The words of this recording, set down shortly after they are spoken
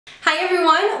Hi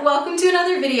everyone, welcome to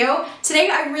another video. Today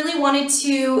I really wanted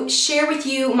to share with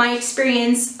you my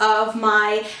experience of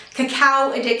my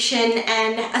cacao addiction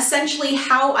and essentially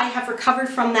how I have recovered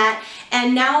from that,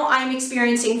 and now I'm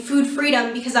experiencing food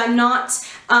freedom because I'm not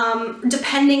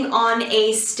depending on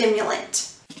a stimulant.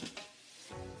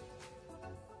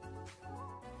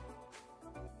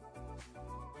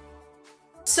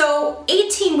 So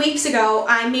 18 weeks ago,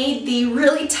 I made the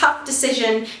really tough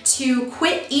decision to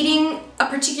quit eating a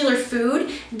particular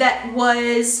food that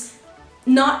was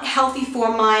not healthy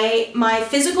for my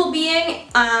physical being,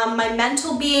 my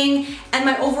mental being, and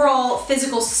my overall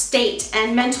physical state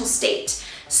and mental state.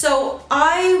 So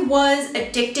I was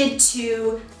addicted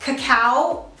to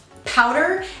cacao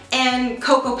powder and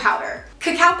cocoa powder.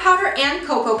 Cacao powder and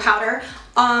cocoa powder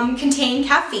contain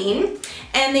caffeine,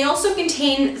 and they also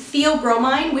contain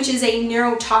theobromine, which is a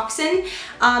neurotoxin,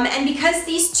 and because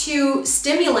these two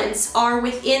stimulants are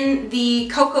within the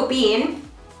cocoa bean,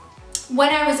 when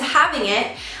I was having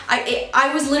it,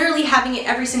 I was literally having it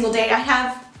every single day. I'd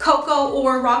have cocoa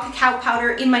or raw cacao powder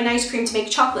in my ice cream to make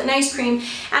chocolate and ice cream,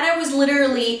 and I was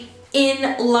literally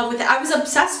in love with it. I was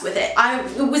obsessed with it. I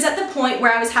was at the point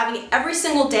where I was having it every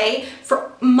single day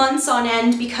for months on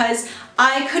end because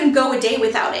I couldn't go a day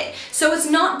without it. So it's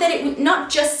not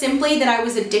just simply that I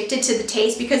was addicted to the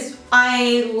taste, because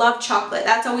I love chocolate.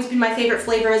 That's always been my favorite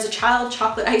flavor as a child,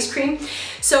 chocolate ice cream.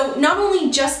 So not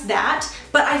only just that,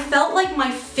 but I felt like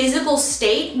my physical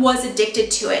state was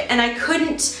addicted to it, and I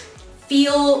couldn't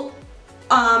feel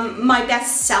my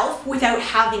best self without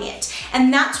having it.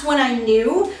 And that's when I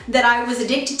knew that I was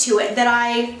addicted to it, that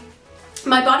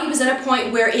my body was at a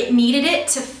point where it needed it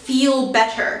to feel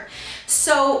better.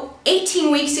 So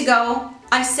 18 weeks ago,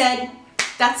 I said,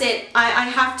 that's it, I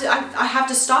have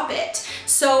to stop it.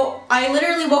 So I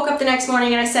literally woke up the next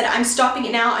morning and I said, I'm stopping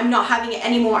it now, I'm not having it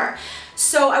anymore.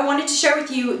 So I wanted to share with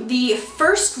you the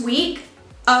first week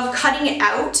of cutting it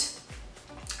out.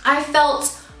 I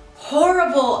felt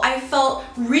horrible. I felt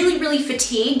really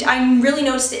fatigued. I really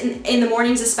noticed it in the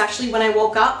mornings, especially when I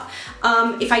woke up.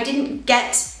 Since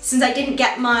I didn't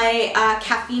get my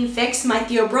caffeine fix, my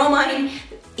theobromine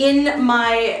in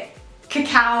my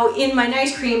cacao, in my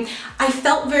ice cream, I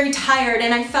felt very tired,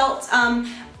 and I felt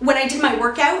when I did my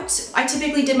workouts, I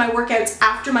typically did my workouts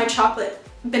after my chocolate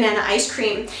banana ice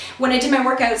cream. When I did my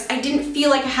workouts, I didn't feel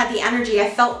like I had the energy. I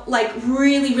felt like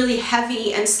really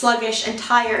heavy and sluggish and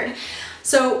tired.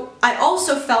 So I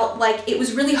also felt like it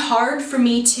was really hard for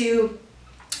me to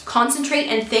concentrate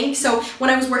and think. So when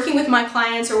I was working with my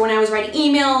clients, or when I was writing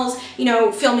emails,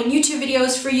 filming YouTube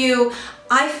videos for you,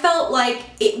 I felt like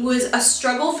it was a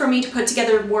struggle for me to put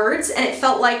together words, and it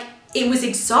felt like it was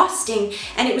exhausting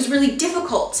and it was really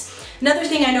difficult. Another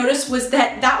thing I noticed was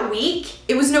that week,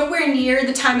 it was nowhere near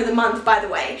the time of the month, by the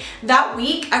way. That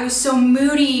week I was so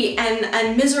moody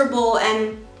and miserable,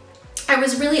 and I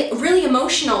was really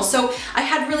emotional. So I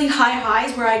had really high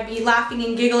highs where I'd be laughing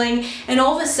and giggling, and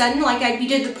all of a sudden, like, I'd be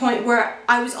to the point where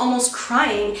I was almost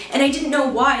crying, and I didn't know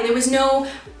why. There was no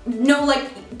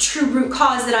like true root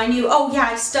cause that I knew, oh yeah,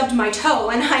 I stubbed my toe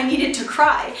and I needed to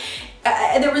cry.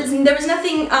 There was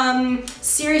nothing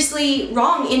seriously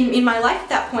wrong in my life at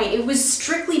that point. It was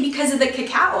strictly because of the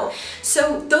cacao.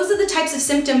 So those are the types of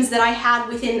symptoms that I had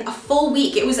within a full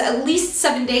week. It was at least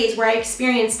 7 days where I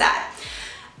experienced that.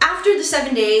 After the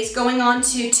 7 days, going on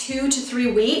to 2 to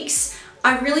 3 weeks,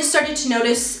 I really started to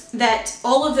notice that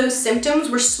all of those symptoms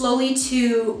were slowly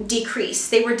to decrease.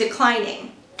 They were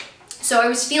declining. So I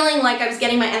was feeling like I was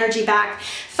getting my energy back,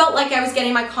 felt like I was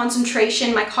getting my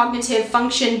concentration, my cognitive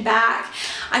function back.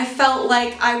 I felt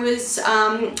like I was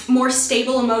more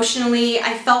stable emotionally.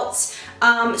 I felt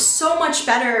so much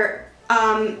better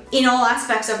in all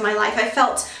aspects of my life. I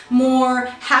felt more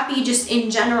happy just in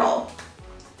general.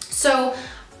 So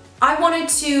I wanted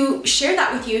to share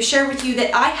with you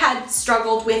that I had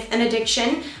struggled with an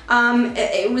addiction.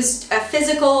 It was a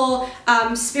physical,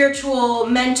 spiritual,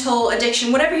 mental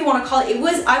addiction, whatever you want to call it.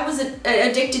 I was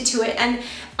addicted to it, and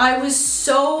I was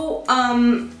so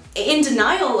in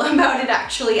denial about it,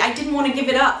 actually. I didn't want to give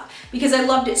it up because I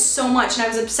loved it so much and I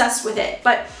was obsessed with it.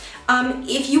 But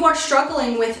if you are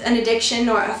struggling with an addiction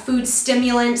or a food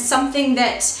stimulant, something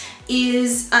that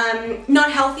is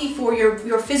not healthy for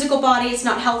your physical body, it's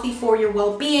not healthy for your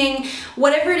well-being,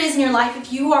 whatever it is in your life,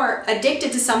 if you are addicted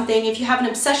to something, if you have an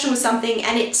obsession with something,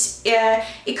 and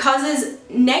it causes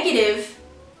negative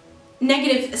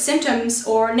symptoms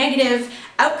or negative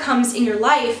outcomes in your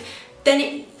life,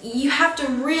 then you have to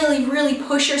really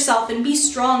push yourself and be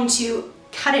strong to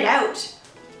cut it out,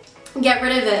 get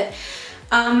rid of it.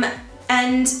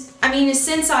 And I mean,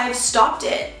 since I've stopped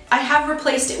it, I have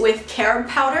replaced it with carob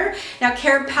powder. Now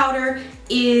carob powder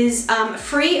is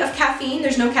free of caffeine,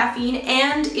 there's no caffeine,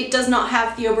 and it does not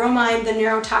have theobromine, the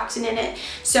neurotoxin, in it.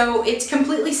 So it's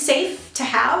completely safe to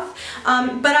have.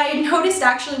 But I noticed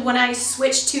actually when I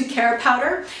switched to carob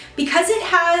powder, because it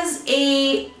has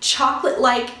a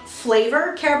chocolate-like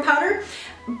flavor, carob powder,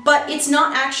 but it's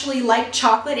not actually like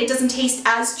chocolate. It doesn't taste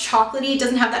as chocolatey. It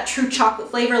doesn't have that true chocolate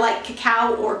flavor like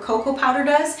cacao or cocoa powder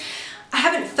does. I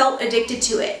haven't felt addicted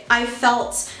to it. I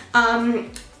felt,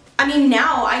 I mean,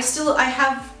 now I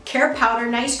have carob powder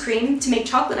and ice cream to make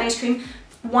chocolate ice cream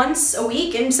once a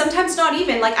week, and sometimes not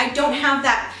even. Like, I don't have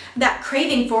that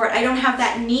craving for it. I don't have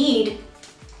that need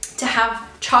to have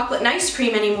chocolate and ice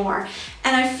cream anymore.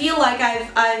 And I feel like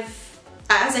I've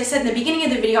as I said in the beginning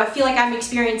of the video, I feel like I'm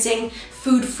experiencing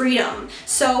food freedom.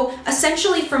 So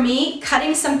essentially for me,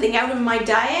 cutting something out of my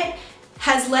diet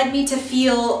has led me to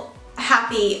feel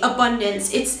happy,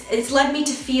 abundance. It's led me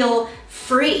to feel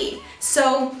free.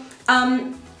 So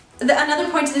another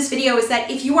point to this video is that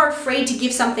if you are afraid to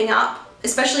give something up,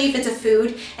 especially if it's a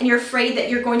food, and you're afraid that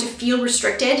you're going to feel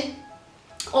restricted,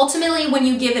 ultimately when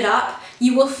you give it up,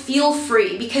 you will feel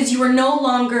free because you are no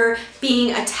longer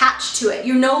being attached to it.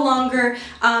 You're no longer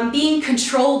being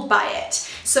controlled by it.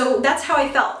 So that's how I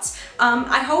felt.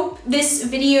 I hope this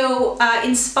video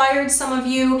inspired some of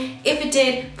you. If it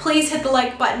did, please hit the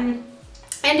like button.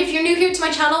 And if you're new here to my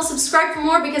channel, subscribe for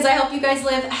more because I help you guys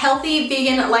live a healthy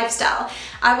vegan lifestyle.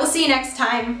 I will see you next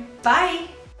time.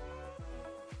 Bye!